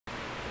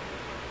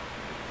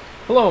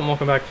Hello and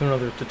welcome back to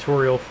another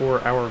tutorial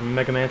for our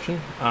Mega Mansion.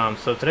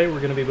 So today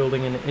we're going to be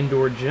building an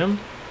indoor gym,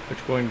 which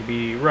is going to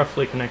be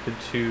roughly connected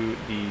to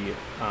the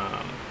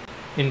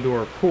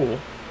indoor pool.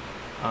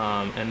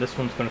 And this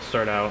one's going to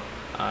start out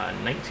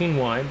 19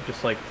 wide,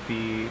 just like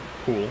the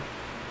pool,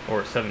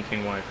 or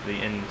 17 wide for the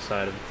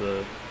inside of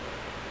the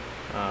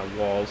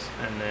walls,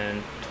 and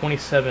then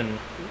 27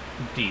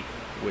 deep,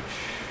 which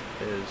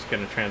is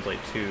going to translate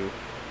to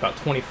about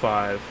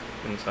 25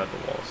 inside the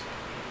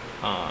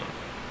walls.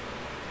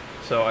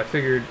 So I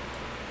figured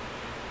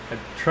I'd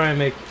try and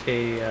make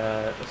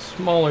a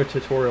smaller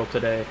tutorial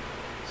today,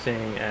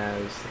 seeing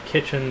as the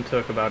kitchen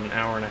took about an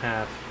hour and a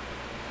half.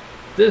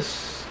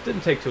 This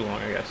didn't take too long,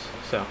 I guess.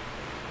 So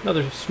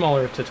another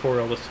smaller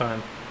tutorial this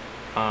time,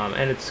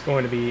 and it's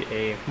going to be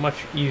a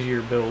much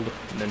easier build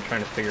than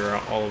trying to figure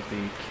out all of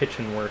the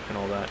kitchen work and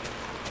all that.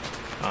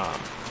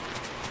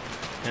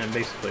 And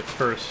basically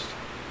first,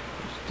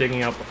 just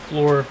digging out the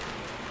floor.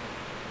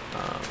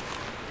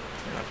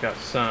 I've got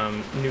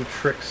some new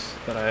tricks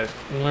that I've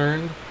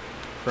learned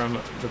from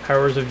the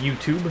powers of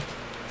YouTube,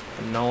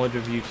 the knowledge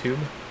of YouTube,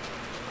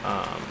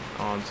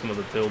 on some of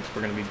the builds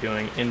we're going to be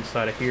doing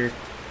inside of here.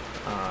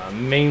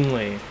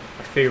 Mainly,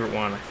 my favorite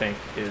one, I think,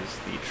 is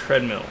the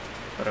treadmill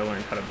that I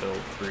learned how to build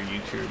through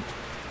YouTube.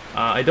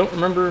 I don't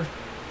remember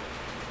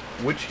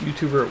which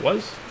YouTuber it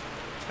was.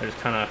 I just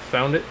kind of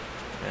found it,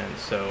 and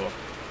so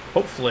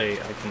hopefully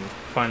I can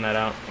find that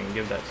out and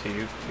give that to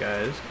you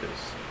guys,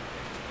 because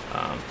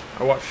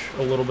I watch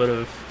a little bit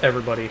of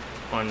everybody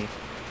on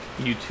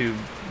YouTube,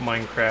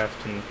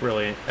 Minecraft, and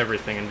really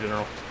everything in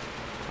general.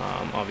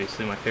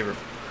 Obviously my favorite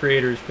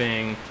creators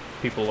being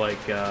people like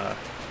the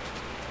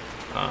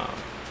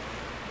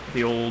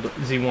old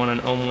Z1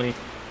 and Only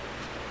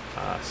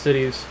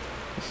Cities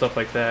and stuff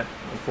like that.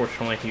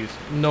 Unfortunately he's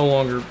no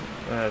longer,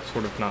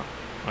 sort of not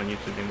on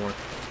YouTube anymore.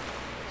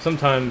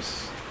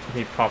 Sometimes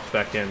he pops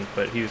back in,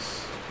 but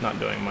he's not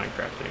doing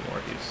Minecraft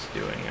anymore. He's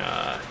doing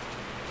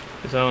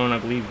his own, I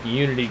believe,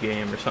 Unity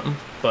game or something.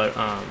 But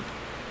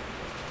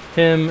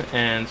him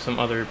and some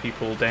other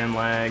people, Dan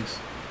Lags,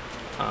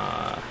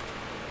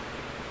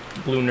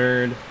 Blue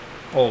Nerd,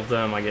 all of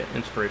them, I get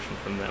inspiration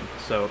from them.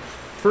 So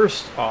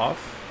first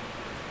off,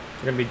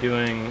 we're going to be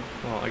doing,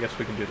 well, I guess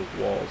we can do the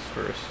walls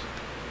first.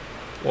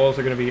 Walls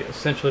are going to be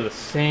essentially the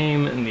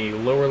same in the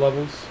lower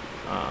levels,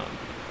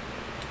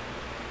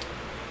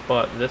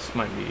 but this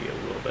might be a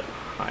little bit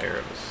higher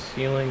of a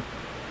ceiling.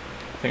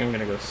 I think I'm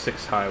going to go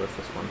 6 high with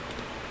this one.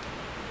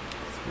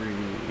 3,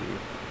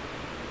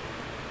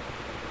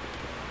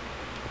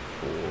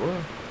 4,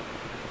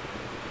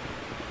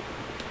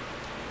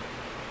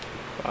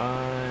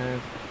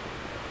 5,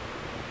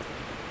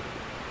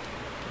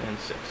 and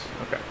 6.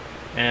 Okay.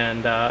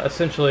 And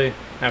essentially,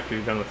 after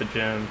you're done with the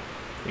gym,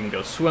 you can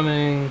go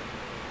swimming,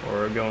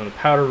 or go in the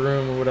powder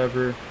room or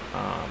whatever,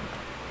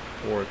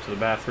 or to the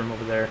bathroom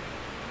over there.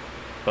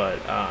 But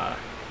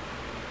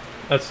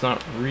that's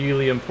not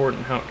really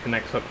important how it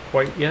connects up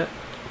quite yet.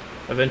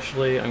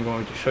 Eventually, I'm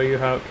going to show you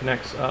how it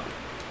connects up,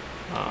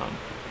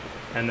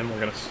 and then we're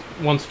gonna,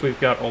 once we've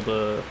got all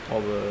the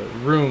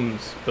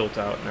rooms built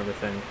out and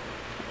everything,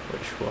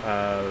 which we'll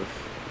have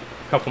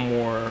a couple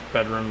more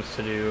bedrooms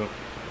to do.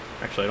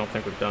 Actually, I don't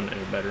think we've done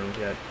any bedrooms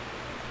yet,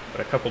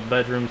 but a couple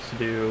bedrooms to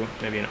do,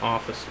 maybe an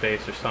office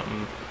space or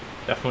something,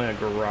 definitely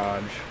a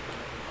garage,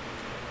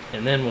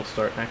 and then we'll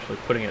start actually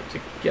putting it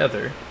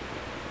together.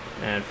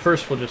 And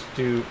first, we'll just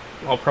do,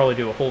 I'll probably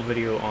do a whole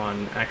video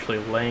on actually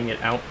laying it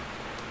out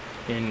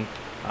in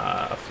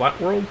a flat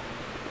world,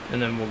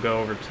 and then we'll go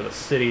over to the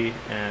city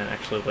and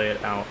actually lay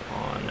it out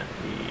on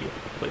the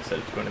place that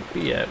it's going to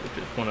be at, which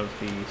is one of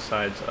the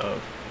sides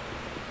of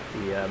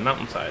the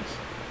mountainsides,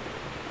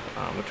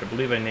 which I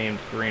believe I named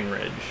Green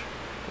Ridge,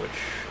 which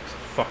is a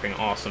fucking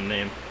awesome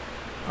name.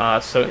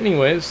 So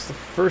anyways, the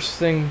first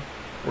thing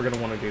we're going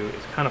to want to do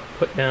is kind of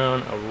put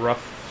down a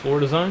rough floor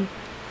design,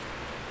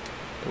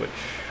 which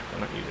we're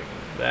not using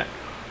that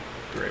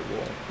gray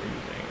wool, we're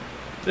using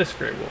this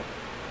gray wool.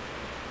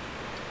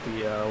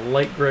 The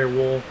light gray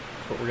wool is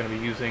what we're going to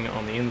be using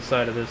on the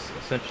inside of this,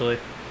 essentially.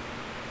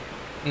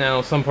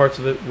 Now, some parts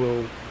of it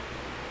will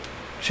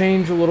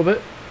change a little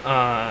bit,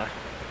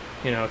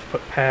 you know, to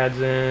put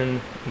pads in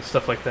and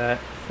stuff like that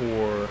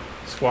for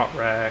squat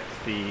rack,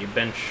 the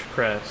bench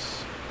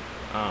press,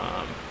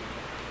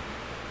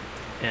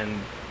 and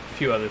a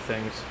few other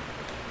things.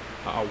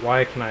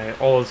 Why can I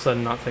all of a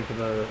sudden not think of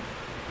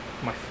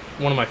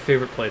one of my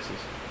favorite places?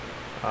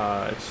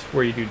 It's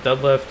where you do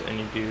deadlift and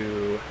you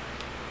do...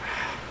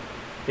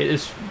 It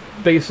is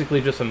basically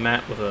just a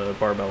mat with a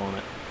barbell on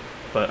it,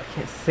 but I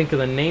can't think of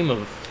the name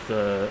of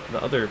the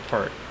other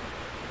part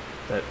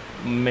that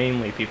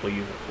mainly people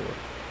use it for,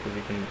 because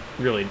you can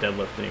really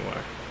deadlift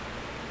anywhere.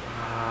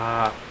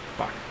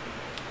 Fuck.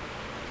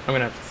 I'm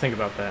gonna have to think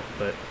about that,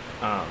 but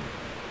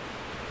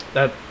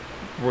that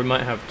we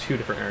might have 2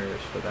 different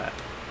areas for that.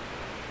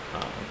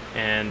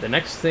 And the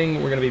next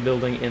thing we're going to be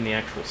building in the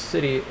actual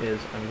city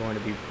is I'm going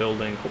to be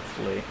building,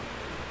 hopefully,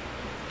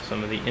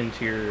 some of the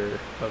interior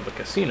of the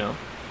casino,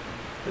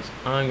 because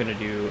I'm going to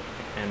do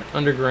an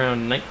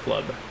underground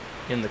nightclub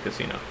in the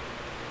casino.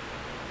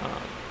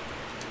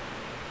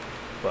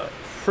 But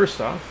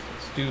first off,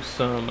 let's do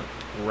some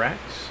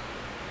racks.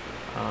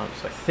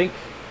 So I think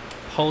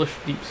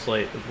polished deep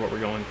slate is what we're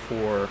going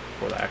for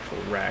the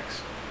actual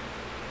racks.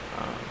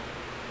 So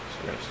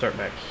we're going to start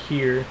back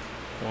here.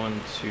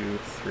 1, 2,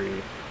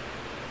 3,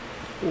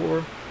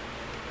 4,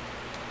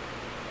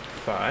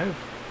 5.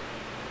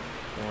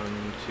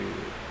 1, 2,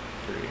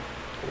 3,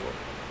 4,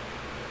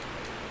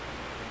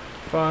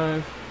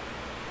 5.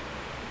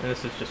 And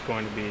this is just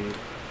going to be,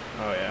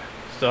 oh yeah,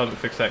 still haven't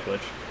fixed that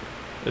glitch.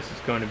 This is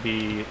going to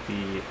be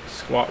the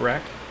squat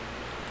rack,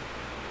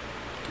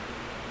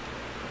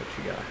 which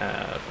you gotta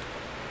have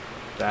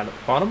that at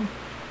the bottom.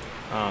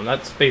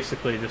 That's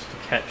basically just to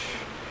catch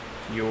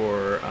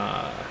your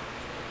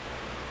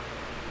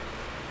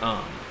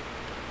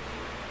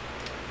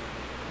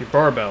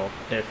barbell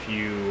if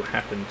you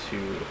happen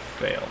to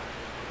fail.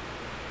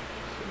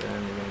 So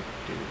then we're going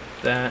to do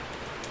that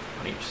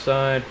on each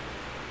side,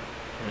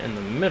 and in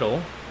the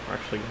middle we're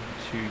actually going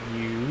to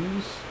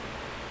use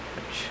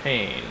a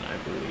chain, I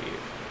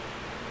believe.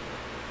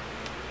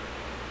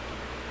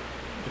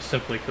 Just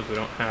simply because we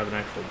don't have an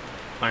actual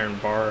iron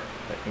bar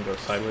that can go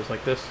sideways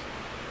like this.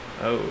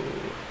 Oh.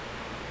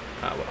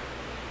 Ah well.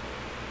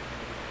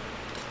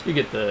 You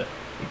get the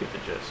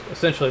gist.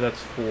 Essentially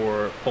that's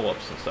for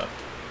pull-ups and stuff.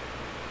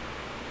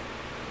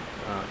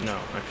 No,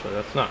 actually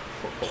that's not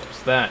for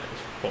pull-ups. That is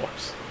for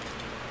pull-ups.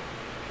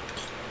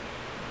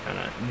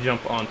 Kinda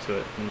jump onto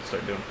it and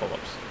start doing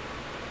pull-ups.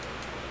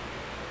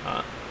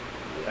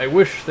 I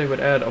wish they would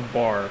add a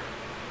bar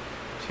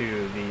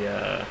to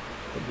the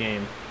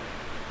game.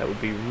 That would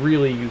be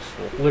really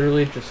useful.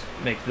 Literally just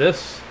make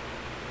this,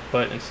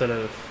 but instead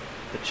of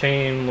the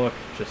chain look,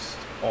 just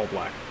all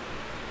black.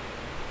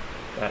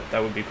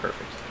 That would be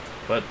perfect.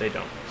 But they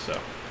don't, so.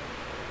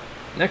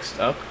 Next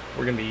up,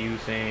 we're going to be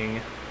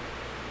using,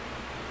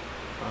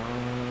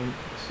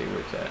 let's see where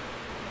it's at.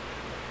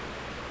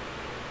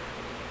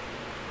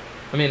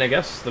 I mean, I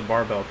guess the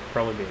barbell could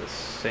probably be the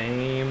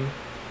same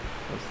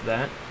as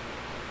that,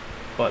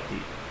 but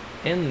the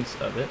ends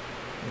of it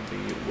will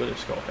be wither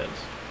skull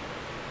heads.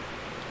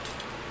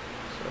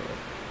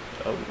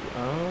 So,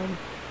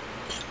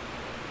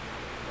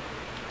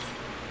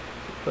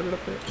 put it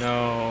up there?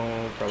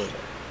 No, probably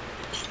there.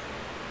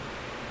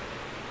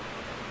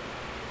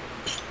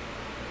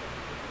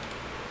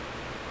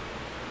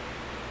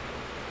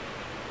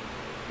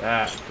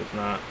 That does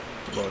not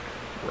look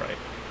right.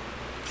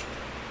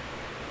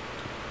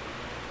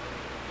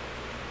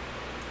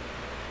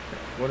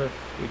 Okay, what if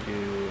we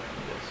do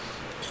this?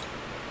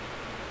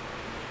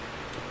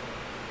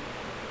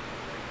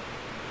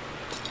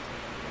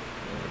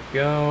 There we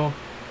go.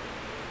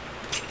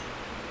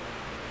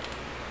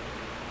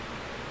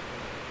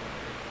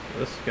 So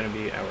this is going to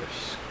be our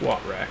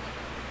squat rack.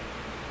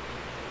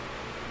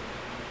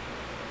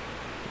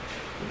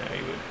 Which,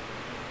 you would...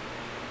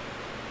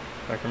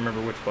 If I can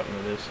remember which button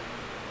it is.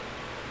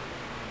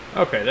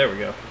 Okay, there we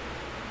go.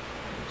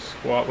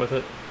 Squat with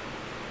it.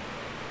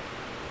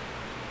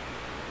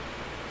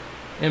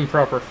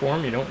 Improper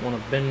form, you don't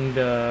want to bend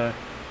at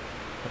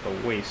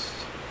the waist.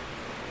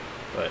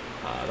 But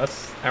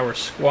that's our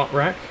squat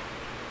rack.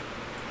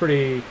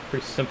 Pretty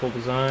simple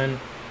design.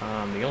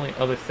 The only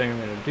other thing I'm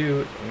going to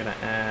do is I'm going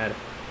to add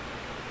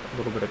a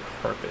little bit of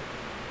carpet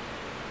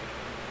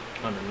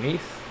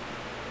underneath.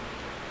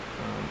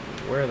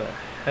 Where the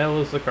hell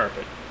is the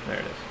carpet? There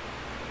it is.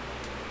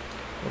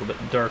 A little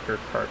bit darker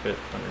carpet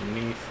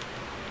underneath.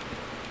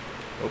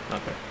 Oh,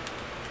 not there.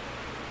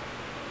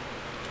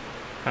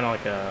 Kind of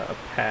like a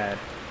pad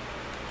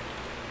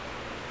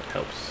that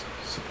helps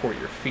support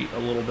your feet a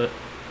little bit.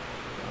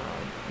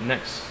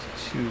 Next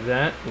to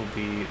that will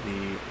be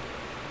the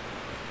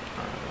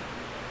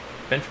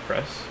bench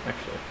press,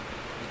 actually.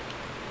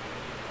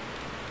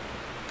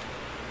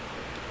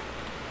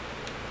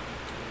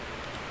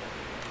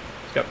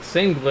 It's got the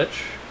same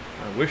glitch.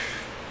 I wish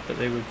that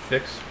they would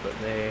fix, but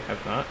they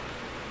have not.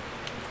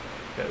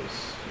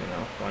 Because, you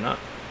know, why not?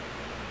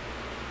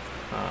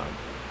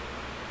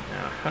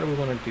 Now, how do we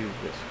want to do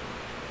this?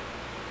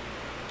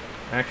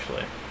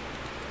 Actually,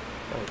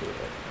 I'll do it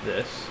like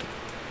this.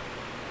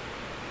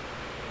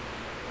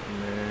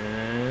 And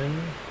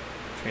then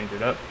change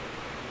it up.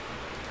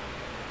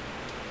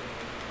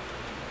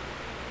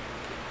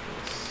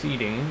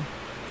 Seating.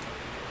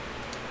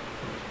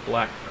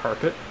 Black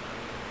carpet.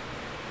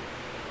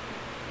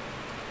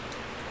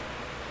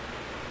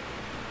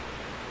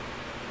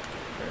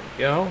 There we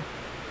go.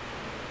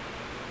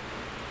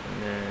 And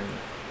then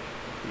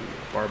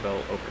the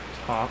barbell over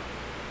top.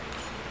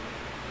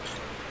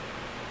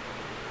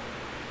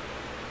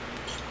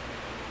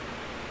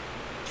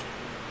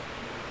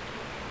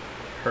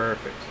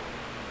 Perfect.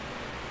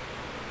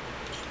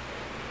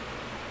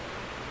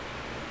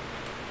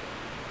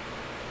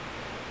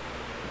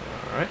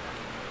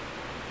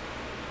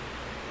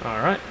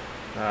 Alright,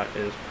 that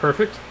is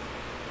perfect.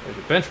 There's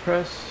your bench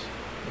press,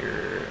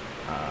 your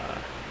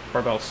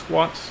barbell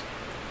squats,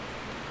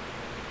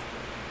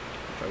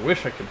 which I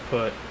wish I could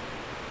put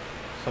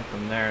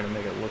something there to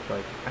make it look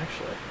like,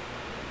 actually,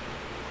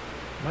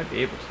 Might be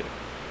able to.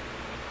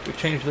 We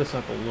change this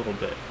up a little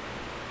bit.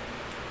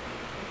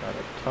 Right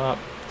up top.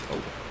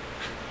 Oh,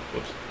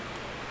 whoops.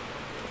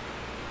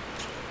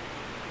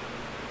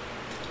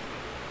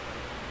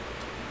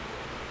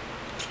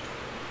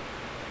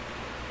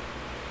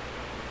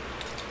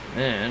 And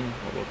then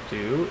what we'll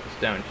do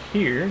is down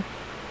here,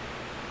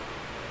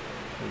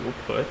 we will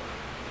put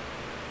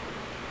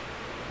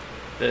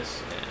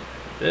this in.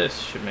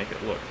 This should make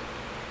it look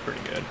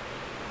pretty good.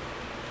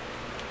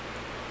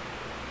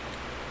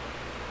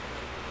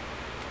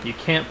 You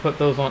can't put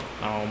those on.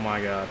 Oh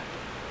my god.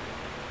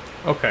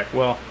 Okay,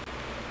 well,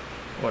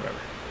 whatever.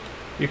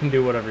 You can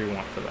do whatever you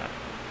want for that,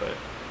 but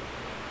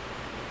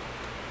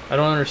I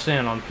don't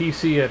understand. On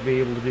PC, I'd be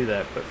able to do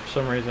that, but for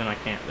some reason, I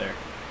can't there.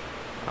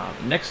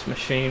 Next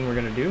machine we're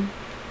going to do.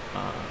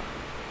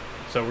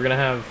 So we're going to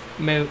have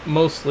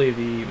mostly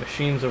the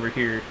machines over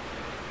here,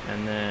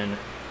 and then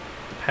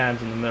the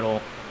pads in the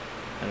middle,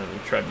 and then the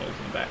treadmills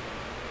in the back.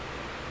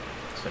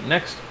 So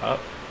next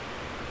up,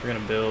 we're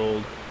going to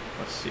build,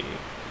 let's see,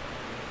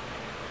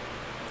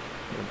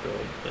 we're going to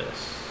build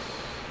this.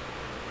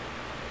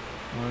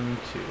 1,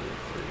 2,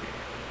 3,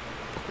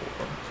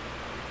 4,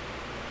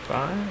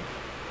 5.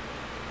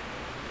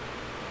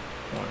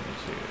 1,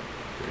 2,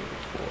 3,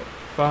 4,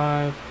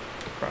 5.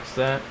 Cross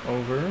that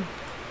over. And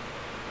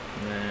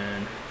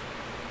then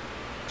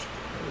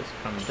this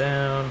comes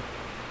down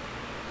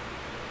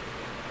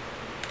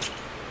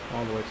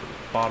all the way to the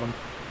bottom,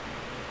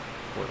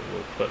 where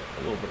we'll put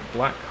a little bit of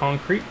black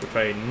concrete, which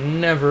I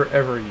never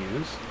ever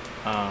use,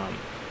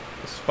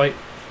 despite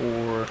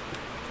for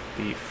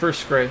the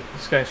first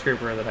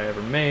skyscraper that I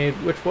ever made,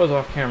 which was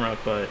off camera,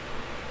 but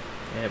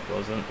it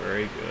wasn't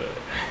very good.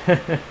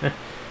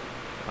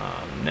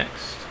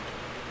 Next,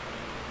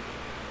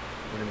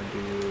 we're going to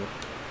do the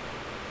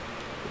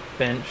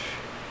bench.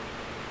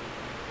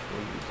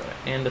 We'll use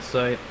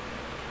andesite.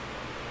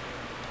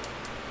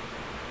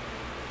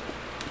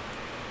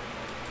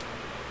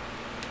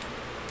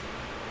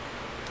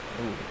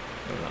 Ooh,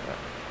 no, not that.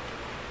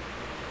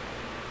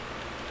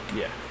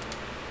 Yeah,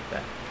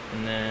 that.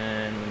 And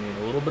then we need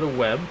a little bit of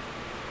web.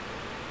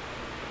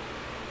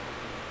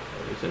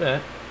 Where is it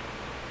at?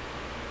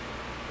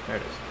 There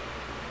it is.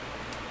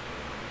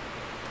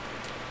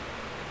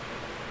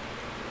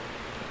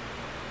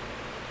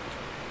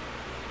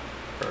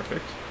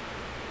 Perfect.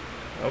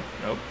 Nope,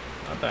 nope,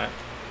 not that.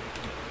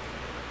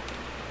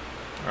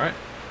 Alright.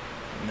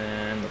 And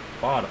then the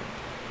bottom.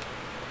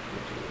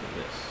 We'll do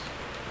this.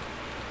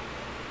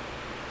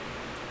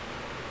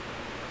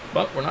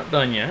 But we're not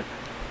done yet,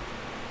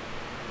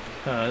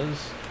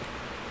 because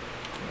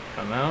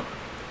come out.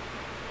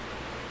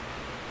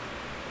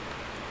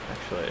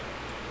 Actually,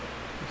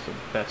 what's the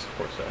best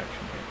course of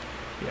action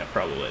here? Yeah,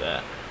 probably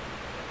that.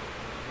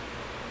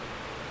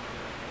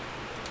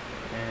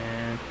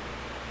 And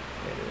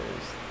it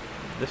is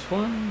this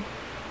one.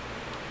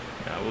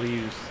 Now we'll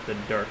use the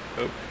dark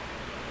oak.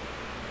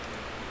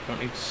 Don't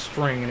need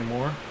string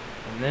anymore.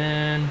 And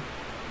then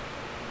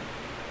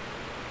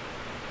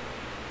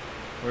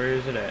where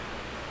is it at?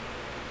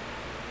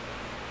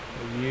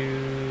 We'll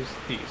use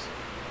these.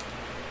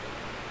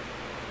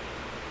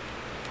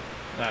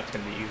 That's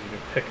going to be easy to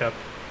pick up.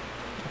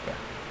 Okay.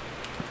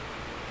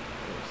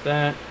 There's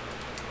that.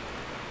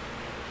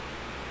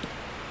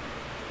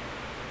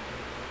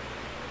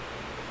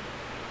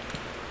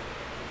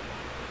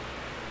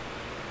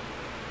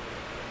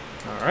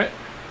 Alright.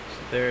 So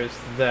there's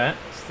that.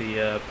 It's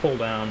the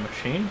pull-down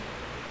machine.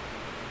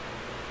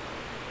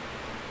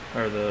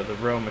 Or the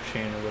row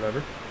machine or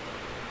whatever.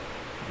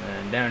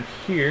 And down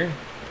here,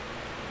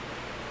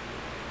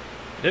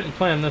 I didn't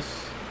plan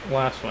this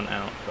last one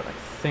out, but I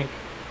think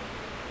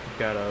I've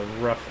got a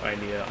rough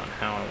idea on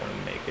how I want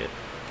to make it.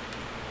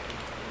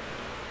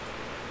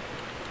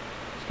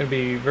 It's going to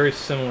be very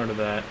similar to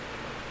that,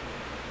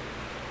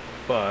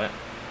 but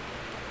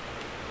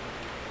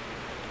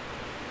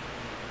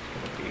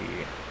it's going to be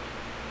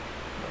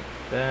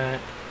like that.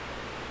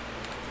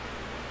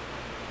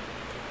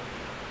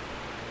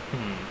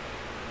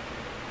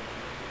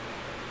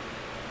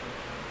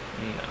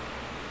 No,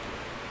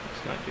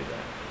 let's not do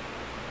that.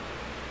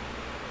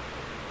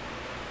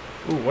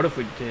 Ooh, what if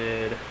we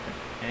did an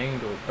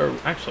angle? Or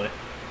actually,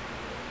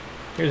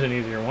 here's an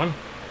easier one.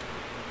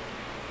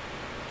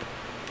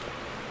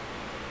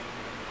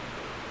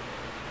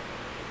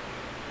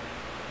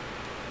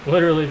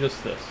 Literally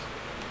just this.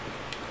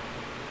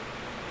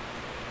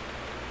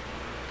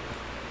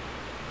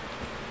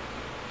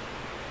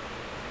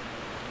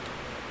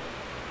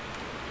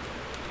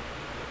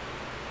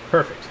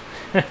 Perfect.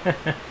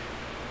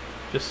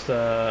 Just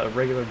a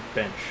regular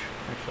bench,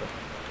 actually.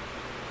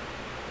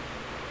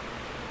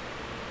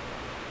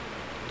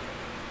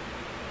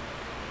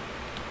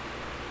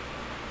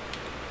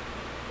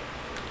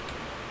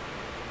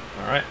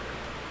 Alright.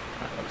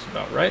 That looks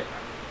about right.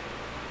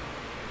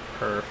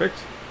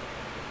 Perfect.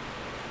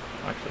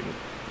 Actually,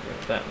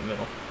 get that in the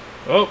middle.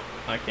 Oh,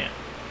 I can't.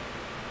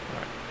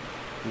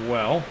 Alright.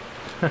 Well.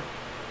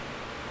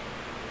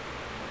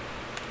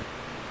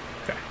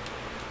 Okay.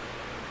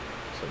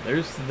 So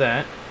there's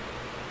that.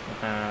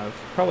 We'll have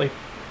probably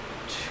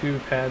 2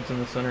 pads in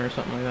the center or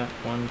something like that.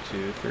 1,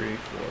 2, 3,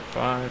 4,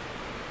 5. 1,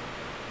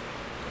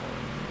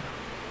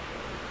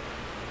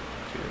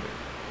 2, 3.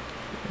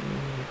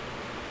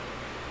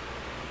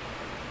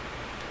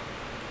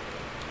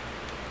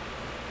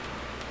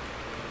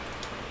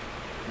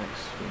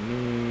 Next we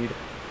need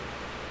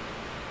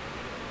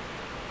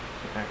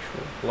some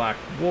actual black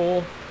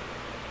wool.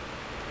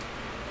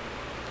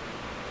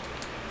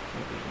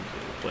 That'll be easy to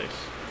replace.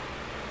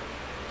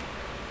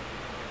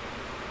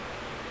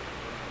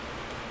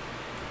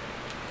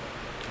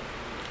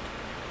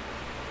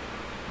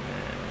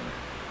 And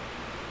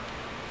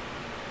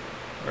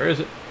where is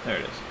it? There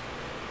it is.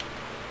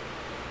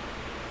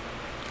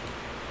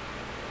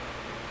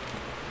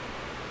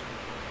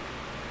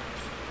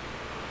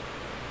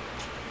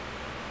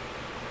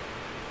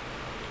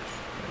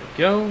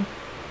 Go. And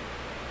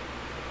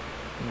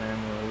then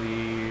we'll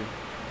leave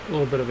a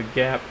little bit of a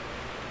gap. 1,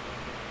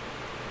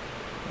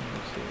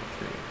 2,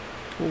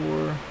 3,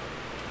 4.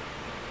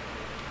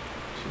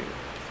 2, 3,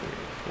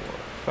 4,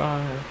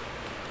 5.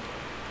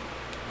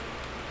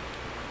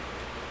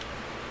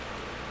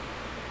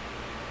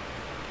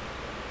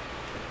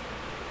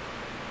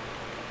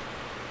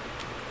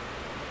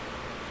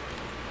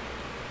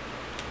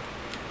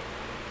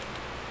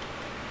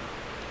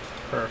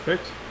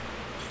 Perfect.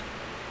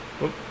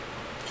 Whoop.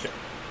 Shit.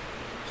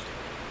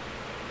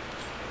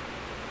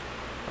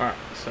 Alright,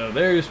 so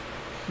there's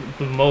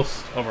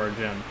most of our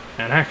gym.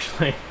 And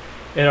actually,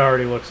 it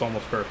already looks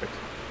almost perfect.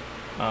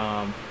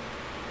 Now,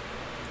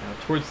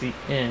 towards the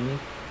end,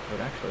 I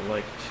would actually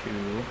like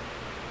to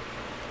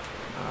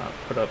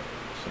put up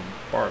some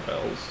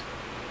barbells.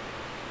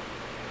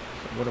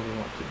 So what do we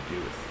want to do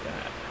with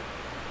that?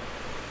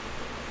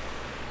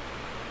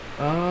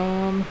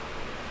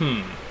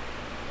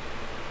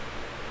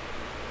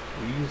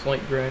 We use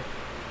light gray?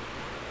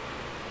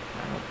 I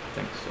don't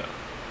think so.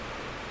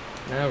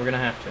 No, we're gonna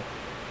have to. Do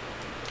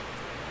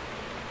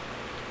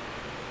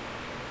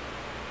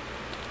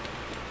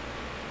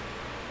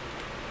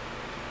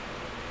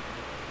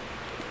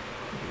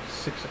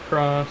 6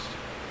 across.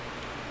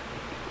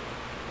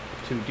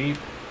 Too deep.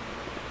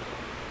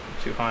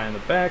 Too high in the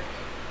back.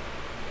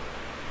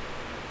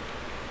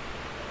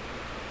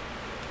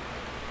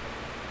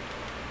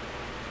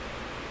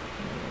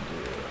 And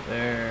we'll do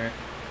there.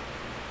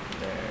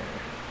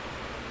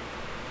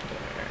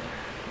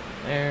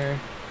 There.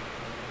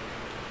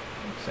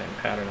 Same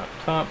pattern up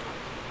top.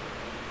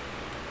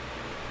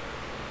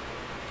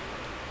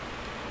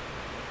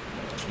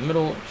 And in the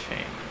middle,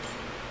 chain.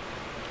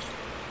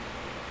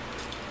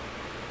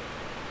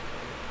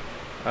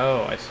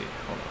 Oh, I see.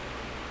 Hold on.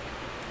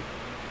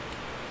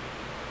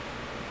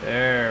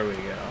 There we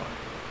go.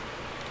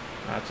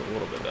 That's a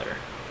little bit better.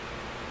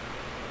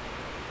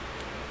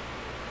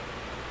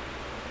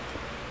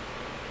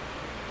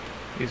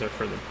 These are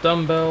for the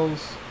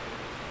dumbbells.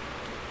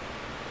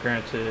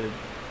 Granted,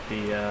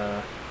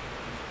 the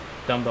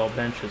dumbbell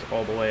bench is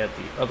all the way at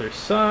the other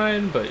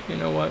side, but you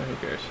know what? Who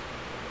cares?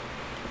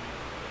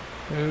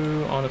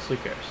 Who honestly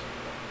cares?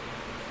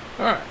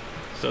 Alright,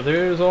 so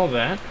there's all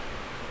that.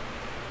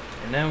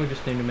 And now we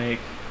just need to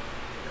make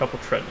a couple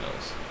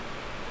treadmills.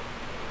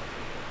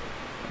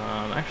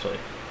 Actually,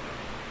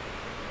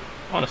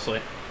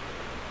 honestly,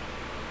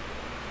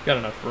 got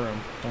enough room.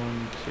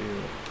 1, 2,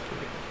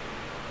 3,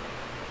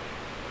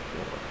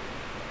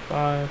 4,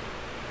 5.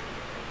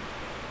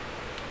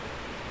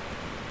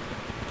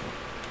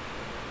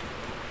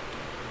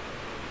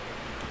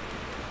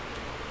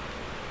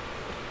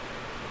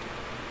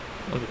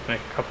 I'll just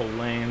make a couple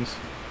lanes.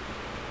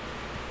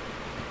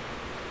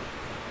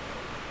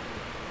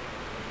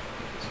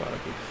 So that'll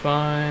be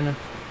fine.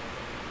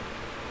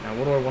 Now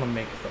what do I want to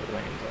make the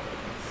lanes of?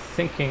 I'm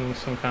thinking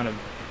some kind of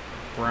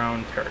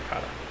brown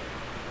terracotta.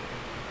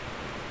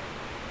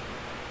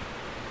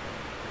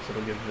 So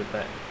it'll give it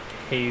that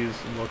haze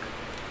look.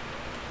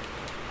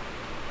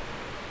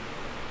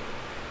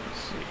 Let's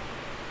see.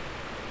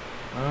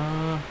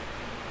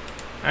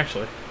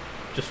 Actually,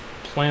 just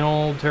plain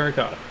old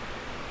terracotta.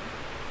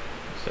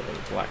 Instead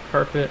of black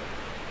carpet,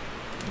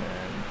 and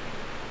then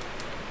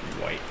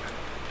white.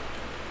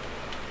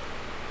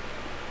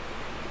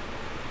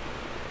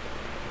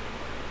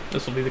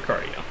 This will be the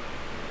cardio.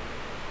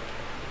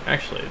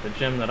 Actually, the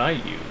gym that I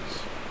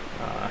use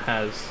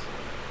has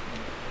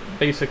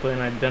basically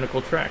an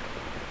identical track.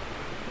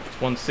 It's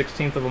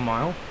 1/16 of a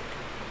mile,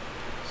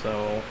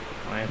 so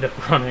I end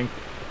up running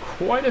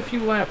quite a few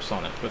laps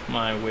on it with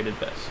my weighted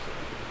vest.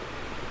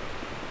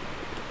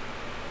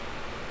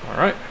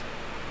 Alright.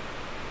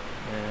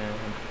 And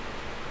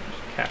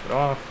just cap it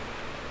off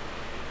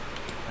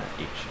at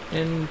each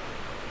end.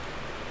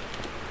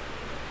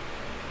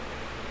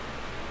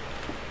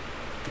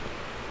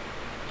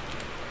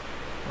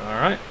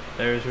 Alright,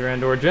 there's your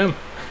indoor gym.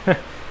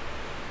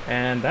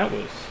 And that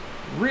was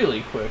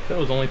really quick. That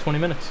was only 20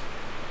 minutes,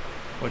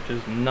 which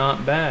is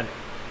not bad.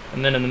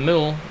 And then in the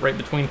middle, right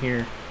between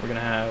here, we're going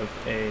to have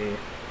a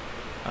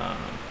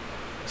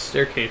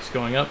staircase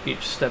going up.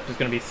 Each step is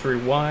going to be 3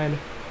 wide.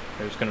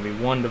 There's going to be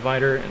 1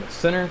 divider in the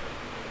center.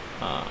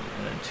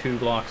 and then 2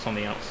 blocks on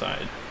the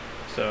outside.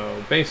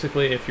 So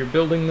basically, if you're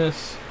building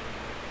this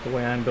the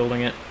way I'm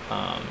building it,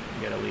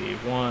 you gotta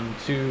leave 1,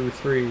 2,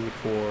 3,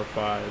 4,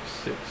 5,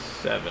 6,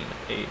 7,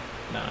 8,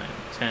 9,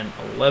 10,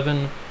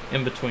 11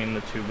 in between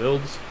the 2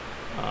 builds.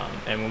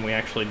 And when we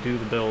actually do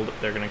the build,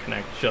 they're going to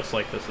connect just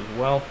like this as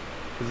well,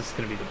 because this is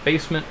going to be the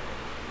basement,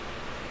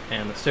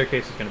 and the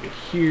staircase is going to be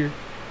here,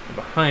 and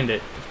behind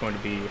it is going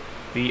to be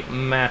the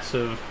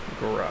massive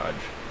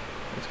garage.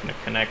 It's going to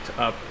connect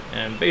up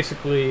and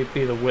basically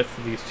be the width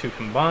of these 2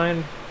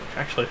 combined, which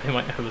actually they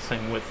might have the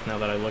same width now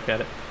that I look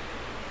at it.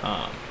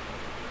 And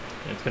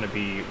it's going to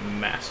be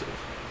massive.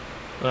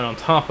 And then on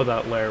top of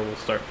that layer, we'll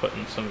start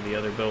putting some of the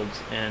other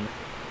builds in.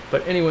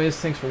 But anyways,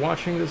 thanks for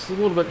watching. This is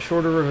a little bit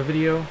shorter of a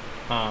video.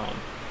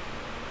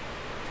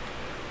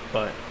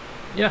 But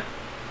yeah,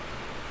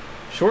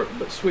 short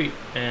but sweet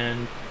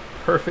and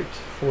perfect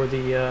for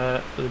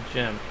the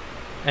gym.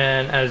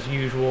 And as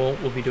usual,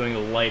 we'll be doing the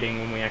lighting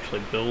when we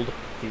actually build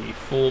the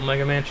full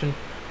Mega Mansion.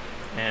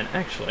 And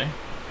actually,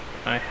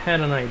 I had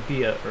an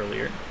idea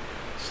earlier.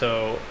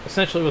 So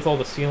essentially, with all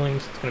the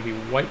ceilings, it's going to be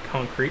white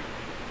concrete.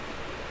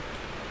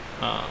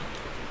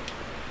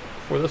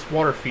 For this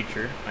water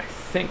feature, I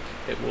think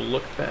it will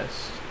look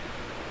best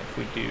if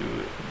we do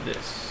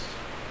this,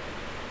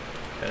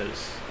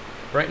 because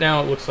right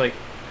now it looks like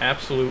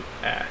absolute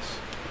ass.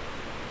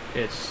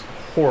 It's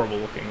horrible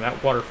looking.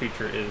 That water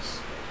feature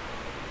is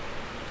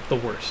the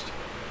worst.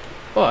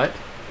 But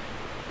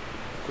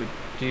if we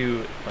do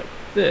it like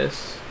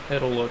this,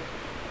 it'll look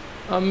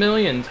a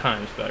million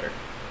times better,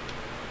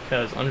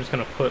 because I'm just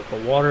going to put the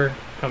water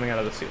coming out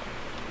of the ceiling,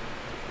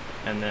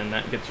 and then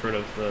that gets rid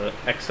of the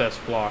excess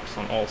blocks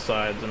on all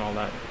sides and all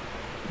that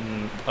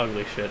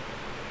ugly shit.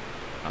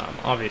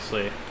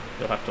 Obviously,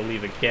 you'll have to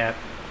leave a gap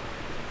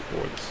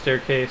for the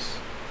staircase,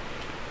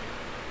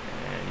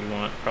 and you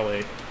want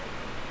probably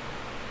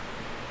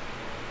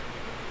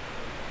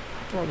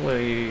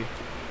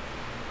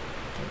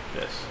like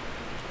this.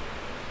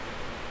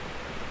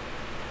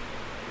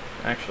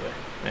 Actually,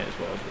 may as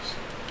well just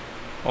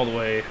all the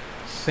way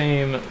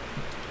same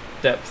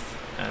depth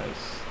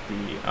as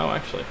the, oh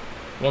actually,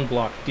 1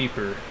 block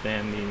deeper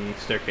than the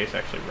staircase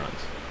actually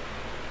runs.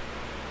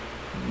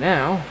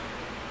 Now,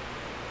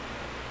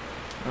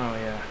 oh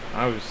yeah,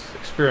 I was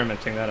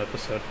experimenting that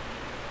episode,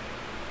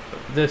 but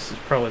this is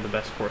probably the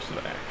best course of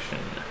action.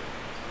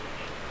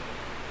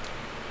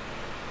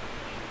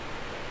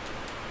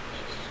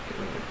 Just get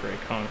rid of the gray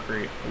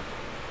concrete.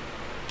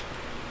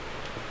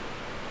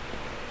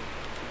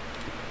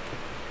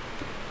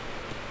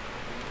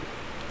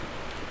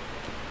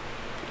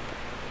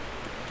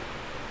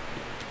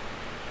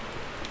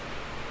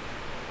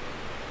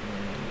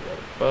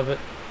 Above it.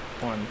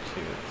 1,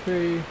 2,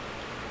 3.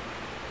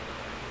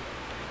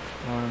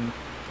 1,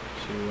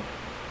 2,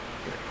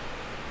 3.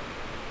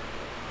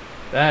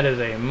 That is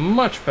a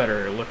much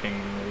better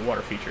looking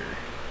water feature.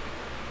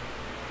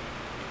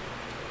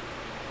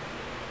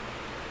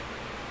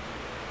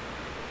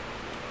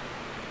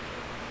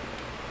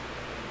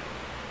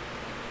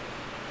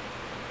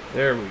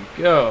 There we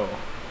go.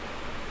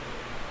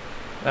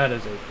 That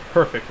is a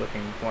perfect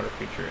looking water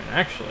feature, and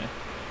actually,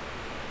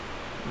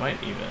 I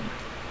might even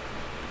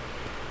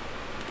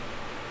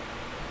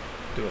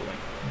do it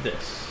like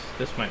this.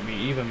 This might be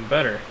even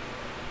better.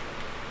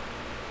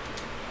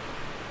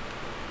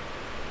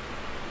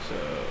 So,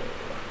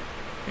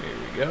 here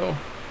we go.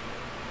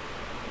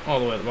 All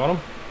the way at the bottom.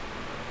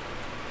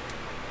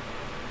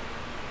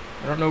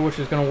 I don't know which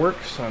is going to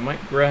work, so I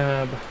might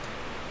grab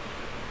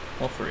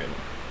all 3 of them.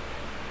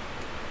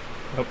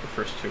 I hope the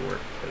first 2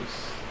 work,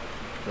 because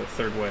the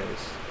third way is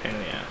a pain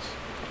in the ass.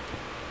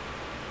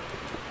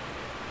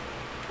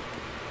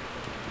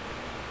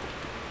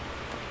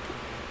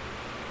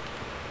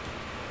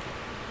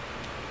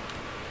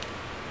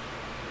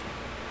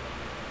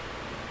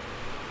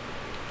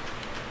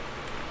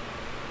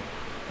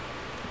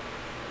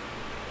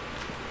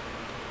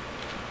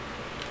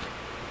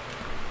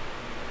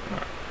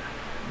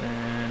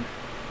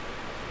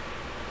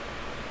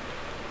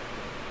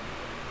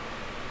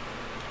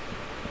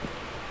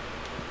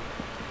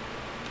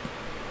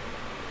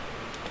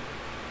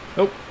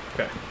 Nope.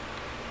 Okay.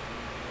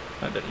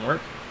 That didn't work.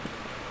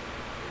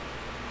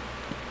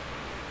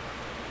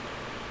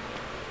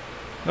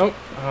 Nope.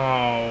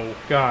 Oh,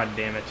 god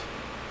damn it.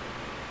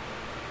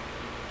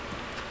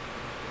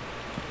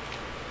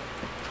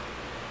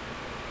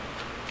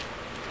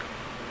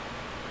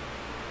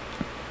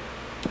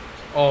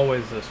 It's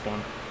always this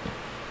one.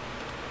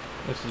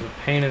 This is a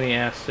pain in the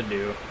ass to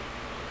do.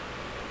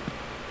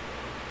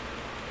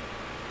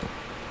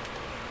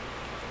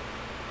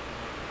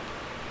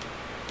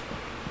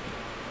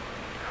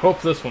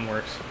 Hope this one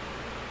works.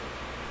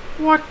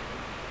 What?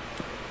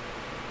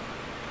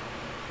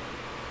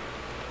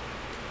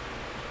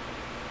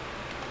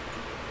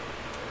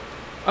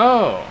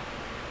 Oh.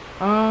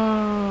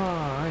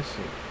 Ah, I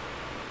see.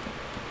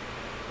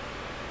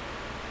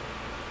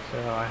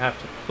 So I have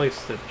to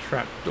place the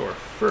trapdoor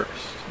first.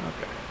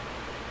 Okay.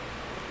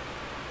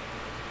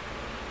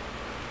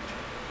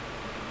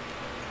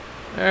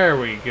 There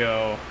we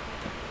go.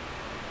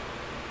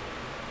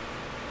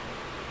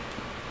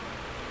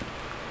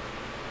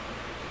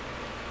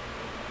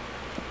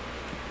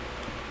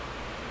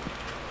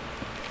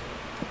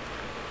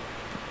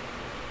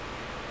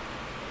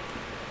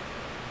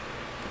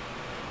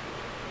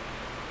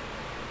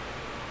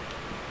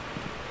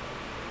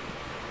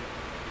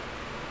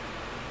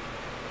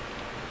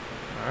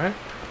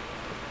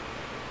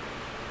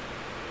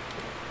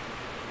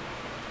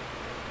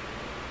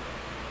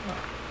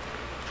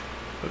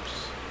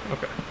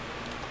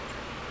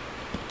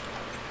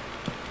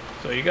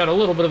 So you got a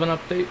little bit of an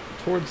update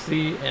towards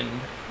the end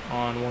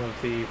on one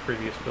of the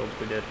previous builds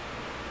we did.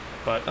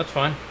 But that's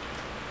fine.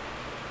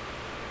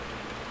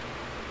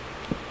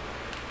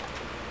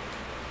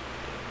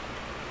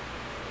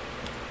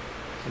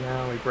 So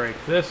now we break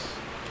this.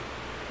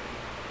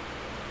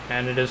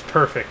 And it is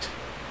perfect.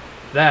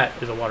 That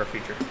is a water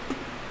feature.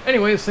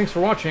 Anyways, thanks for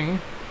watching.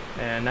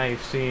 And now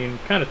you've seen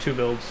kind of two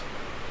builds.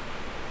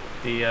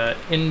 The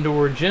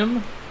indoor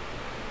gym,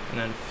 and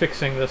then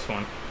fixing this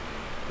one,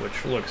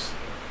 which looks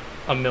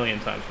a million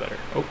times better.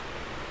 Oh.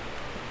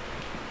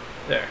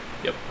 There.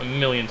 Yep, a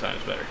million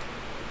times better.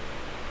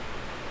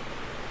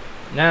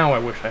 Now I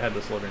wish I had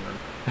this living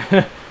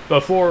room.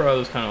 Before I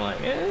was kind of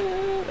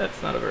like,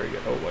 that's not a very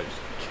good... Oh, I just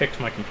kicked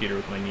my computer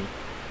with my knee.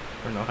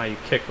 I don't know how you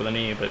kick with a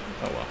knee, but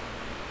oh well.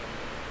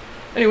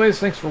 Anyways,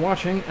 thanks for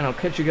watching, and I'll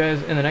catch you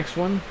guys in the next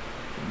one.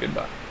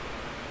 Goodbye.